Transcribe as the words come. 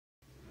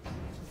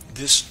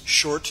This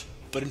short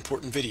but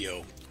important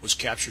video was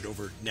captured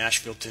over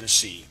Nashville,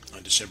 Tennessee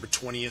on December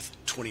 20th,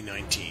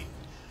 2019.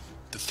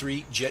 The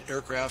three jet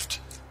aircraft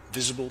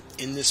visible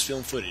in this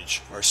film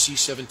footage are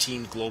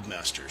C-17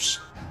 Globemasters.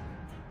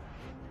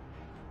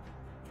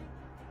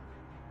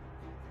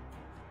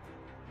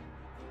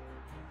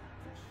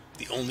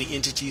 The only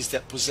entities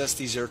that possess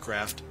these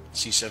aircraft,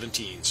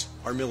 C-17s,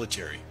 are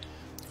military.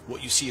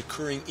 What you see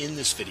occurring in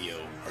this video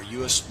are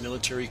U.S.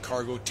 military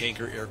cargo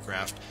tanker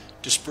aircraft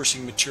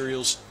dispersing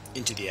materials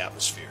into the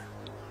atmosphere.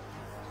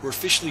 We're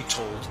officially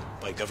told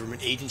by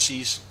government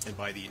agencies and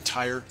by the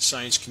entire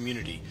science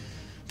community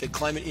that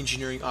climate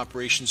engineering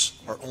operations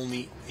are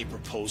only a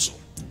proposal.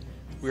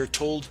 We are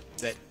told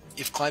that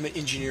if climate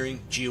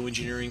engineering,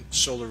 geoengineering,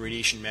 solar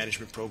radiation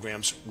management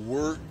programs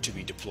were to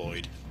be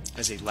deployed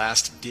as a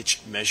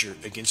last-ditch measure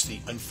against the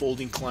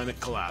unfolding climate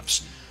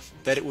collapse,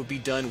 that it would be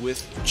done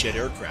with jet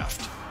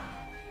aircraft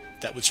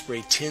that would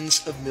spray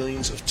tens of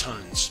millions of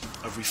tons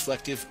of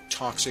reflective,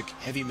 toxic,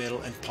 heavy metal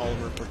and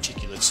polymer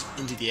particulates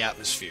into the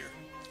atmosphere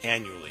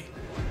annually.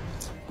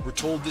 We're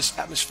told this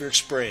atmospheric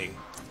spraying,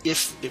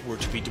 if it were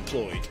to be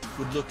deployed,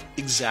 would look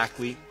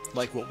exactly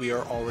like what we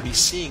are already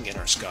seeing in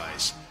our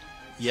skies.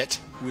 Yet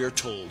we are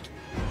told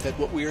that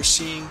what we are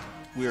seeing,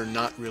 we are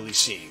not really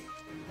seeing.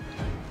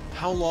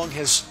 How long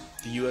has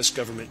the U.S.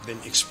 government been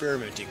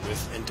experimenting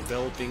with and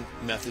developing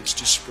methods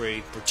to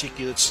spray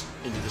particulates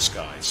into the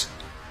skies?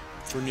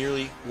 For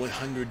nearly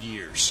 100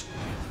 years.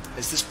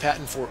 As this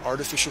patent for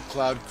artificial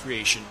cloud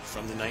creation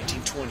from the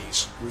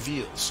 1920s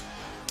reveals,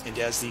 and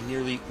as the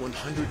nearly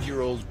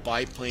 100-year-old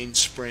biplane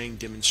spraying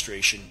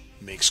demonstration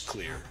makes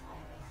clear.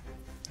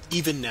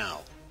 Even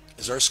now,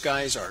 as our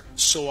skies are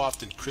so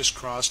often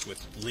crisscrossed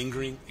with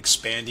lingering,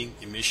 expanding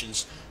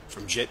emissions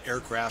from jet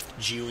aircraft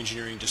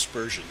geoengineering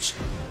dispersions,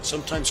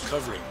 sometimes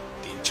covering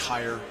the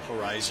entire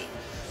horizon,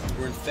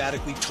 we're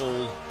emphatically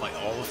told by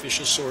all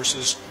official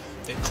sources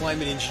that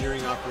climate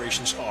engineering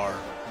operations are,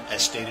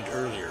 as stated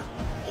earlier,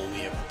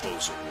 only a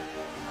proposal,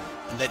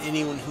 and that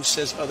anyone who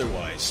says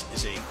otherwise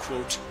is a,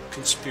 quote,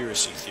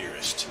 conspiracy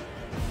theorist.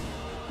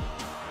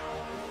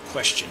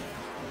 Question: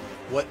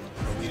 what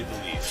are we to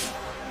believe?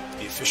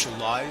 The official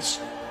lies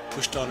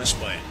pushed on us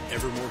by an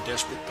ever more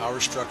desperate power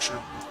structure,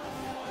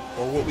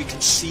 or what we can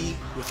see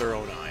with our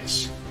own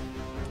eyes?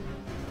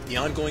 The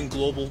ongoing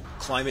global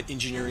climate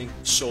engineering,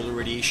 solar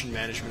radiation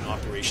management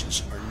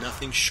operations are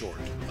nothing short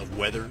of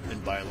weather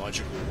and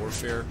biological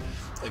warfare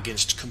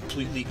against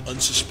completely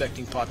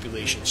unsuspecting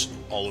populations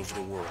all over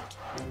the world.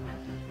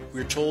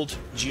 We are told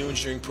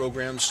geoengineering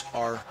programs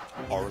are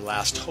our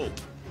last hope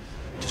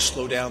to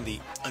slow down the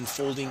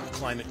unfolding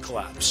climate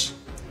collapse.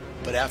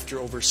 But after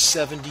over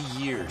 70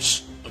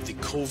 years of the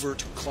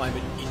covert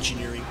climate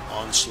engineering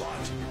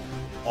onslaught,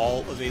 all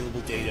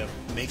available data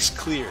makes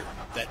clear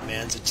that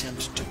man's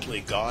attempt to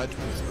play God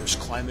with Earth's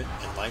climate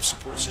and life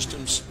support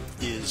systems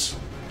is,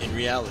 in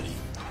reality,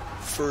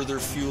 further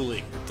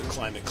fueling the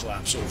climate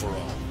collapse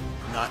overall,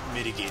 not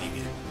mitigating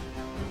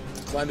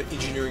it. Climate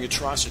engineering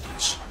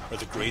atrocities are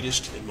the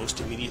greatest and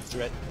most immediate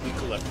threat we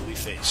collectively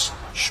face,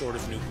 short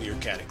of nuclear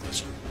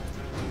cataclysm.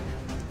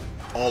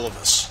 All of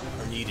us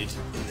are needed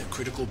in the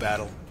critical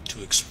battle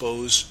to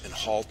expose and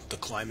halt the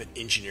climate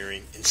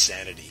engineering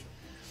insanity.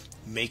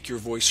 Make your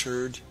voice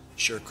heard.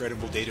 Share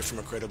credible data from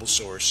a credible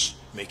source.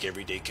 Make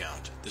every day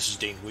count. This is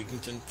Dane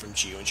Wigington from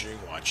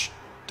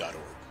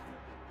geoengineeringwatch.org.